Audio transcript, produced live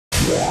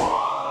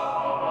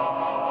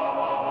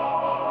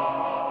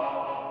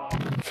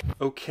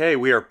Okay,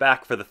 we are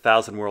back for the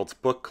Thousand Worlds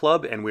Book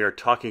Club, and we are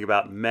talking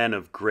about Men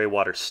of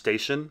Greywater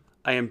Station.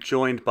 I am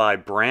joined by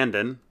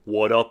Brandon.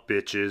 What up,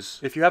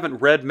 bitches? If you haven't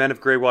read Men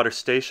of Greywater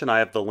Station, I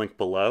have the link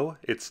below.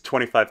 It's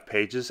 25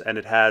 pages, and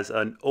it has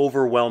an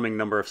overwhelming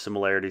number of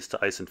similarities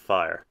to Ice and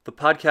Fire. The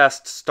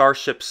podcast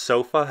Starship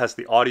Sofa has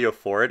the audio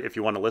for it if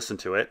you want to listen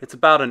to it. It's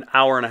about an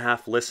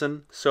hour-and-a-half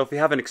listen, so if you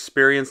haven't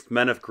experienced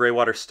Men of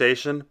Greywater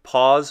Station,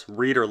 pause,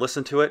 read or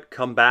listen to it,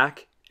 come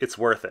back. It's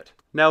worth it.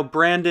 Now,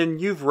 Brandon,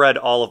 you've read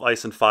all of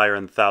Ice and Fire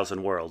and the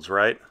Thousand Worlds,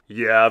 right?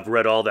 Yeah, I've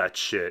read all that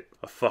shit.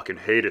 I fucking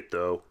hate it,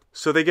 though.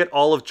 So they get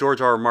all of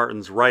George R.R.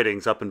 Martin's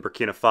writings up in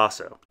Burkina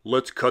Faso.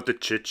 Let's cut the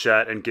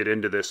chit-chat and get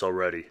into this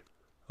already.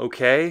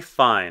 Okay,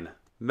 fine.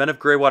 Men of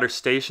Greywater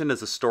Station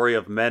is a story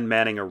of men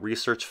manning a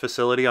research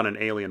facility on an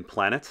alien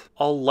planet.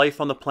 All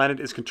life on the planet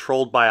is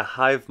controlled by a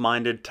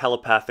hive-minded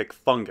telepathic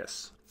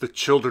fungus. The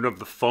children of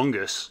the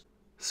fungus?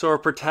 So our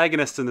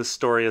protagonist in this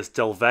story is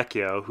Del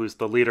Vecchio, who's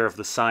the leader of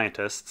the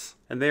scientists,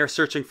 and they are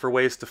searching for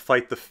ways to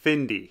fight the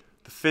Findi.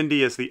 The Findi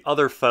is the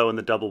other foe in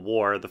the Double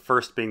War, the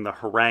first being the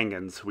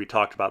Harangans, who we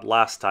talked about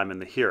last time in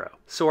The Hero.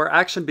 So our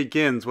action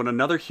begins when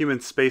another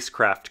human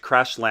spacecraft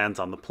crash lands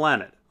on the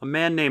planet. A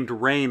man named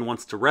Rain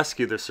wants to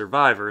rescue the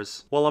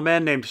survivors, while a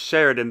man named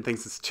Sheridan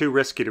thinks it's too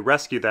risky to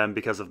rescue them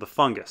because of the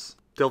fungus.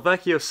 Del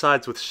Vecchio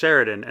sides with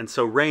Sheridan, and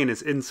so Rain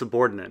is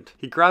insubordinate.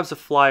 He grabs a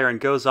flyer and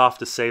goes off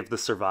to save the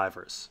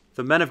survivors.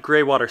 The men of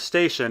Greywater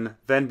Station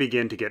then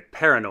begin to get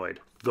paranoid.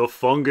 The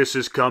fungus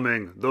is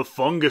coming! The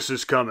fungus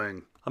is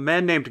coming! A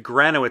man named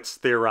Granowitz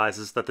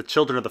theorizes that the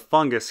children of the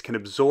fungus can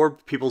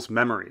absorb people's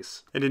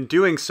memories, and in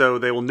doing so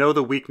they will know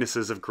the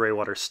weaknesses of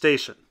Greywater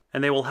Station,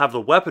 and they will have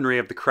the weaponry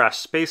of the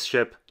crashed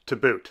spaceship to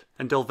boot.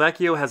 And Del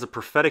Vecchio has a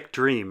prophetic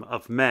dream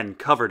of men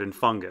covered in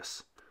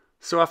fungus.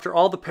 So after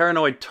all the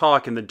paranoid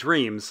talk in the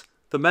dreams,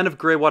 the men of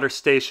Greywater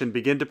Station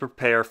begin to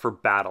prepare for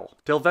battle.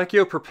 Del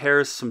Vecchio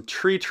prepares some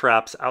tree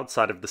traps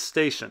outside of the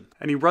station,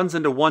 and he runs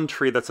into one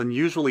tree that's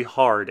unusually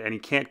hard and he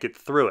can't get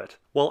through it.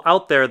 While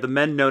out there, the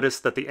men notice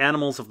that the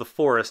animals of the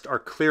forest are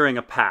clearing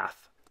a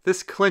path.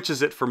 This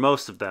clinches it for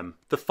most of them.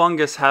 The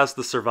fungus has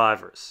the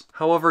survivors.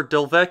 However,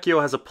 Del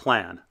Vecchio has a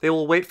plan. They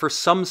will wait for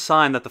some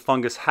sign that the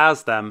fungus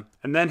has them,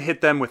 and then hit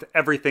them with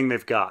everything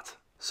they've got.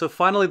 So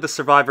finally the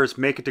survivors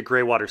make it to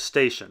Greywater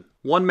Station.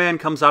 One man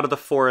comes out of the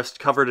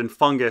forest covered in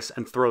fungus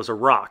and throws a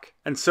rock.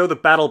 And so the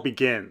battle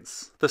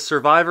begins. The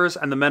survivors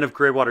and the men of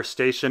Greywater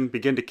Station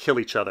begin to kill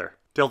each other.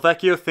 Del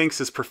Vecchio thinks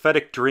his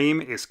prophetic dream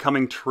is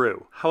coming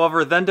true.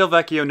 However, then Del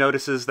Vecchio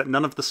notices that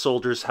none of the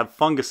soldiers have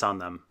fungus on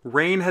them.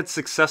 Rain had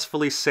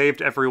successfully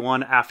saved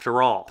everyone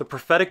after all. The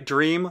prophetic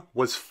dream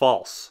was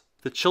false.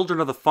 The children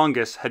of the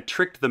fungus had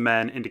tricked the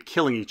men into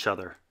killing each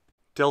other.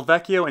 Del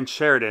Vecchio and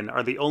Sheridan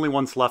are the only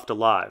ones left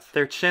alive.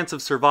 Their chance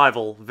of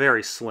survival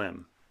very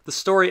slim. The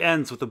story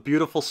ends with a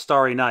beautiful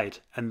starry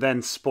night, and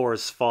then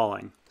spores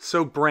falling.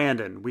 So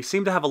Brandon, we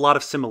seem to have a lot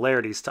of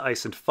similarities to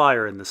Ice and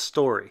Fire in this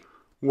story.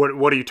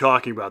 What are you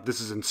talking about? This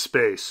is in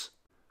space.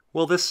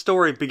 Well, this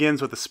story begins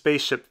with a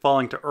spaceship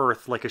falling to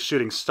Earth like a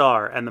shooting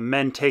star, and the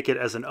men take it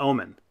as an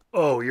omen.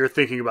 Oh, you're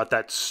thinking about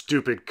that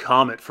stupid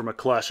comet from A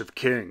Clash of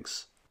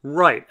Kings.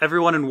 Right,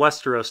 everyone in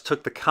Westeros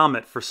took the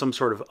comet for some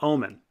sort of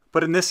omen.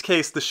 But in this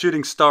case, the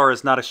shooting star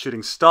is not a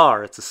shooting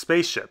star, it's a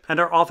spaceship. And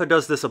our author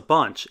does this a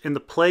bunch. In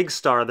the Plague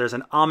Star, there's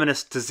an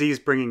ominous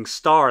disease-bringing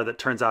star that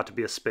turns out to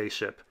be a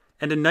spaceship.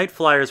 And in Night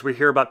Flyers, we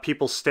hear about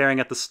people staring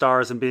at the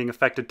stars and being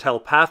affected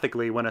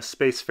telepathically when a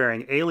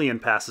spacefaring alien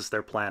passes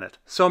their planet.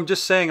 So I'm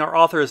just saying our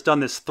author has done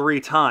this 3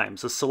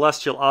 times. A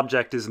celestial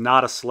object is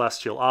not a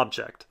celestial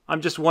object.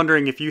 I'm just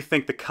wondering if you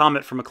think the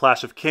comet from A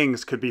Clash of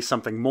Kings could be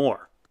something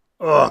more.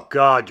 Oh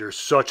god, you're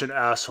such an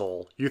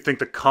asshole. You think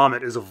the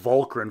comet is a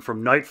Vulcan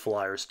from Night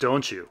Flyers,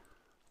 don't you?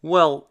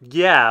 Well,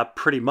 yeah,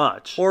 pretty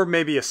much. Or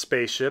maybe a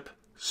spaceship.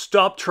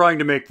 Stop trying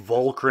to make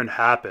Vulcan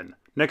happen.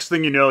 Next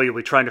thing you know, you'll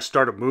be trying to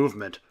start a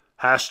movement.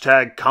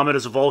 Hashtag comet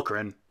is a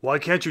Vulcan. Why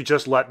can't you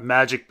just let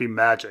magic be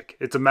magic?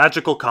 It's a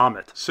magical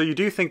comet. So you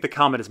do think the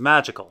comet is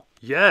magical?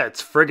 Yeah,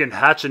 it's friggin'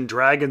 hatching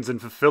dragons and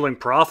fulfilling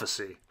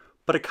prophecy.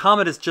 But a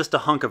comet is just a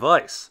hunk of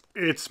ice.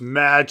 It's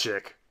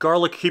magic.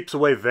 Garlic keeps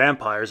away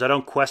vampires, I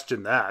don't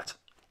question that.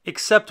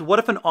 Except, what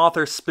if an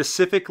author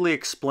specifically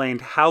explained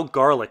how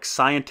garlic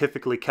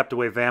scientifically kept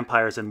away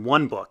vampires in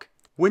one book?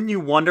 Wouldn't you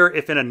wonder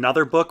if in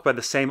another book by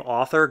the same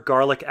author,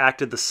 garlic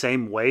acted the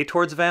same way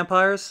towards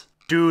vampires?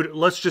 Dude,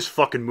 let's just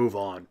fucking move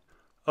on.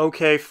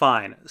 Okay,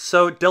 fine.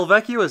 So, Del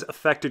Vecchio is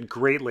affected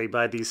greatly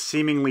by these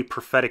seemingly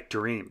prophetic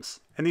dreams.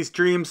 And these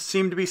dreams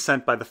seem to be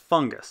sent by the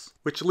fungus,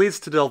 which leads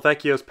to Del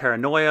Vecchio's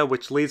paranoia,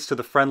 which leads to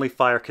the friendly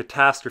fire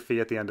catastrophe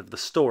at the end of the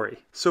story.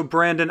 So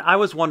Brandon, I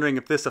was wondering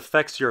if this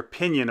affects your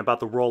opinion about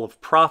the role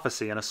of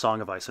prophecy in A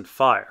Song of Ice and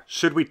Fire.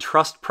 Should we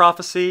trust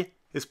prophecy?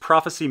 Is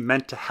prophecy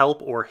meant to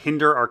help or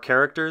hinder our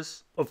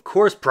characters? Of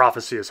course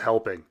prophecy is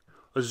helping.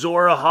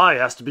 Azor Ahai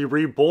has to be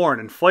reborn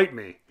and fight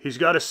me. He's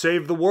got to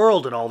save the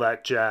world and all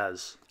that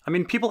jazz. I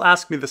mean, people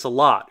ask me this a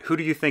lot. Who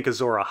do you think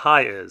Azor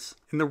Ahai is?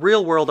 In the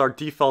real world, our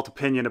default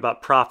opinion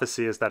about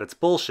prophecy is that it's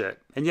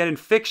bullshit. And yet in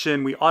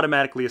fiction, we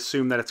automatically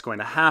assume that it's going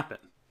to happen.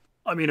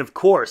 I mean, of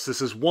course,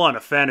 this is 1, a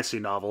fantasy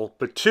novel,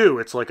 but 2,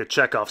 it's like a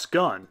Chekhov's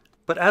gun.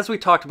 But as we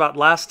talked about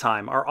last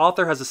time, our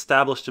author has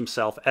established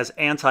himself as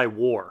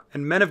anti-war,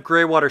 and Men of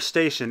Greywater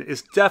Station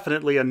is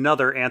definitely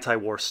another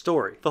anti-war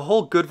story. The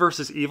whole good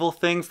versus evil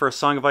thing for A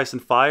Song of Ice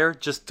and Fire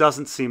just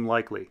doesn't seem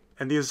likely,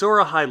 and the Azor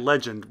Ahai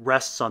legend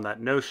rests on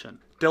that notion.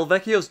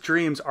 Delvecchio's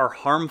dreams are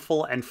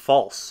harmful and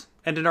false,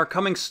 and in our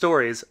coming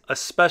stories,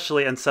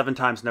 especially in 7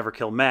 Times Never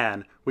Kill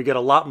Man, we get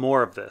a lot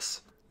more of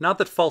this. Not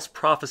that false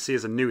prophecy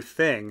is a new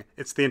thing,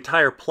 it's the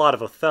entire plot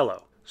of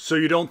Othello. So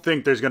you don't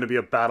think there's going to be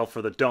a battle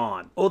for the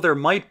dawn? Oh, there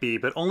might be,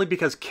 but only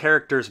because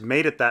characters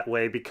made it that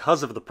way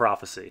because of the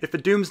prophecy. If a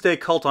doomsday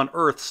cult on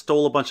Earth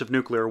stole a bunch of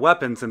nuclear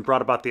weapons and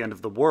brought about the end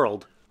of the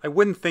world, I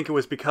wouldn't think it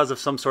was because of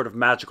some sort of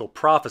magical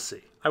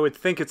prophecy. I would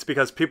think it's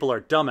because people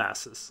are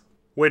dumbasses.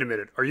 Wait a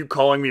minute, are you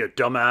calling me a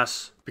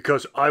dumbass?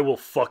 Because I will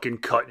fucking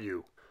cut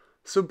you.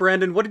 So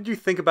Brandon, what did you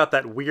think about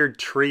that weird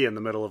tree in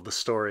the middle of the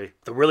story?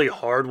 The really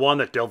hard one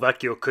that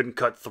Delvecchio couldn't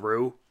cut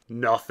through?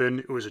 Nothing,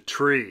 it was a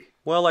tree.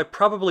 Well, I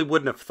probably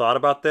wouldn't have thought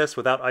about this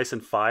without Ice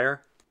and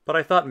Fire, but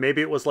I thought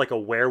maybe it was like a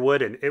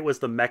werewood and it was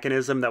the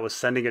mechanism that was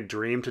sending a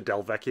dream to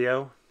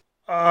Delvecchio.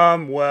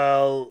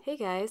 Well... Hey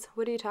guys,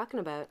 what are you talking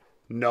about?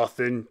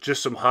 Nothing,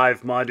 just some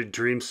hive-minded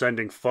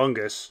dream-sending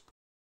fungus.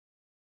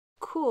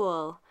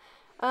 Cool.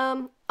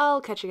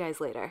 I'll catch you guys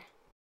later.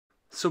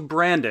 So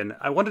Brandon,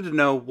 I wanted to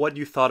know what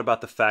you thought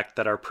about the fact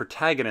that our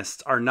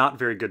protagonists are not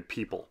very good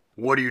people.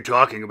 What are you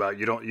talking about?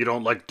 You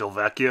don't like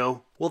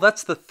Delvecchio? Well,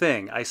 that's the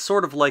thing. I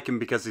sort of like him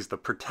because he's the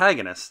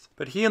protagonist,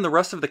 but he and the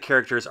rest of the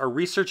characters are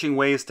researching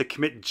ways to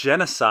commit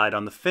genocide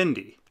on the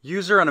Findi.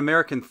 User on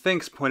American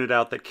Thinks pointed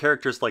out that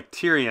characters like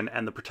Tyrion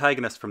and the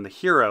protagonist from The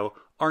Hero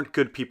aren't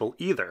good people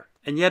either.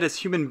 And yet as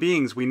human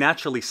beings, we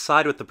naturally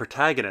side with the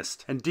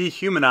protagonist and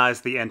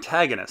dehumanize the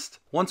antagonist.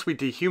 Once we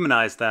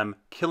dehumanize them,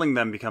 killing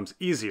them becomes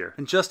easier.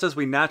 And just as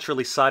we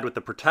naturally side with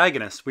the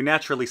protagonist, we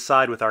naturally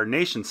side with our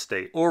nation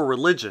state, or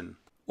religion,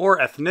 or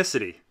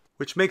ethnicity,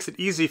 which makes it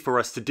easy for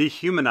us to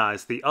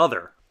dehumanize the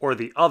other, or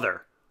the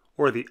other,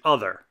 or the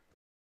other.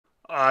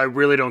 I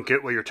really don't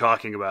get what you're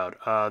talking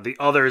about. The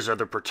others are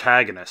the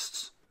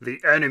protagonists. The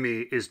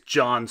enemy is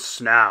Jon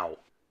Snow.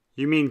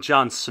 You mean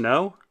Jon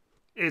Snow?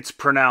 It's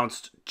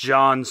pronounced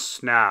Jon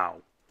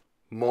Snow.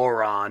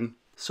 Moron.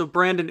 So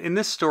Brandon, in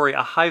this story,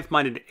 a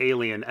hive-minded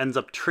alien ends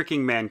up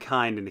tricking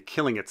mankind into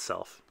killing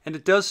itself, and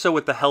it does so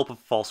with the help of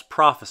false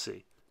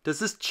prophecy. Does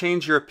this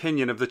change your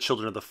opinion of the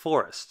Children of the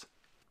Forest?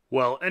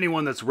 Well,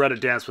 anyone that's read A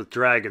Dance with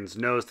Dragons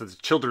knows that the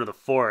Children of the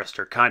Forest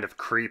are kind of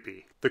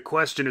creepy. The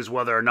question is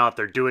whether or not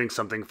they're doing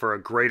something for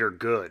a greater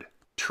good.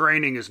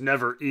 Training is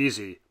never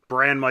easy.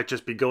 Bran might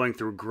just be going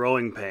through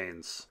growing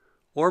pains.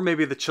 Or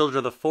maybe the Children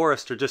of the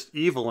Forest are just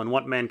evil and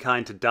want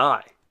mankind to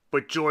die.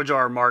 But George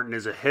R.R. Martin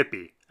is a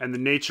hippie, and the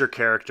nature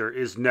character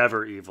is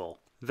never evil.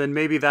 Then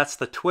maybe that's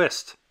the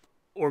twist.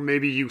 Or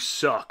maybe you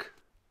suck.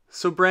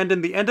 So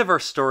Brandon, the end of our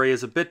story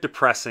is a bit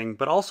depressing,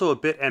 but also a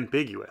bit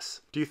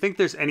ambiguous. Do you think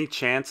there's any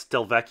chance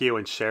Delvecchio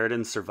and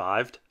Sheridan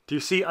survived? Do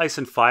you see Ice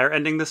and Fire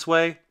ending this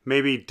way?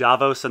 Maybe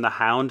Davos and the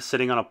Hound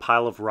sitting on a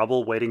pile of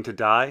rubble waiting to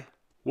die?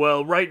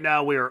 Well, right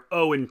now we are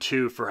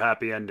 0-2 for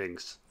happy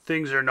endings.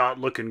 Things are not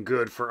looking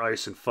good for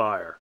Ice and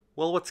Fire.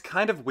 Well, what's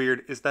kind of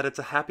weird is that it's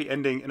a happy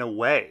ending in a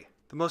way.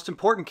 The most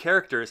important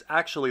character is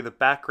actually the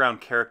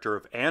background character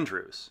of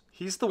Andrews.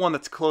 He's the one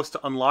that's close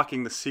to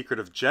unlocking the secret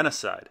of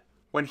genocide.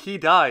 When he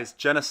dies,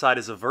 genocide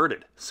is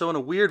averted. So in a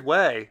weird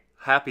way,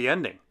 happy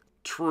ending.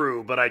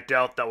 True, but I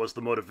doubt that was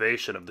the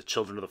motivation of the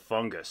Children of the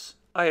Fungus.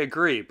 I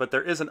agree, but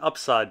there is an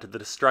upside to the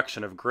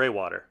destruction of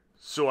Greywater.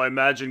 So I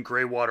imagine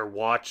Greywater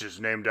Watch is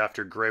named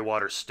after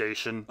Greywater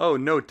Station? Oh,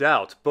 no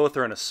doubt. Both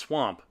are in a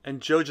swamp.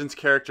 And Jojen's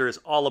character is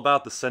all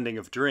about the sending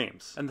of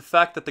dreams. And the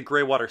fact that the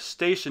Greywater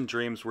Station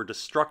dreams were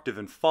destructive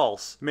and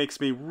false makes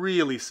me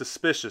really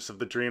suspicious of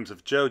the dreams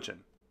of Jojen.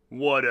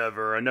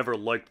 Whatever, I never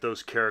liked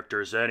those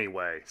characters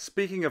anyway.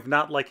 Speaking of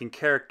not liking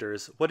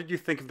characters, what did you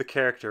think of the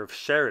character of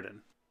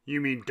Sheridan?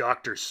 You mean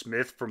Dr.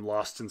 Smith from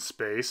Lost in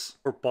Space?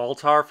 Or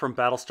Baltar from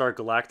Battlestar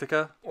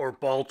Galactica? Or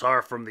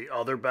Baltar from the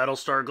other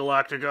Battlestar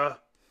Galactica?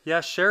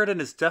 Yeah,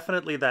 Sheridan is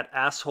definitely that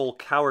asshole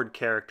coward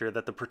character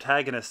that the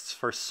protagonists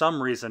for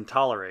some reason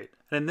tolerate.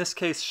 And in this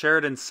case,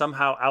 Sheridan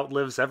somehow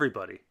outlives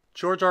everybody.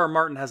 George R.R.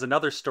 Martin has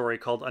another story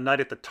called A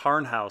Night at the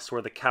Tarn House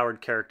where the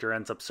coward character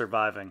ends up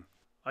surviving.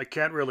 I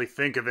can't really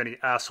think of any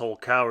asshole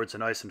cowards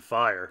in Ice and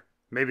Fire.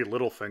 Maybe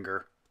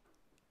Littlefinger.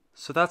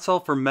 So that's all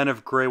for Men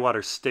of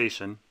Greywater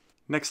Station.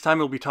 Next time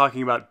we'll be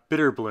talking about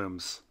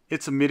Bitterblooms.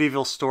 It's a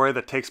medieval story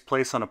that takes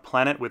place on a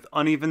planet with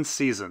uneven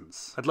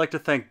seasons. I'd like to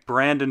thank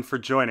Brandon for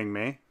joining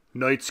me.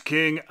 Night's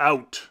King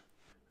out!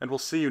 And we'll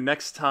see you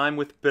next time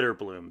with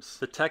Bitterblooms.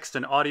 The text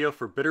and audio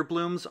for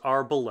Bitterblooms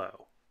are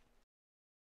below.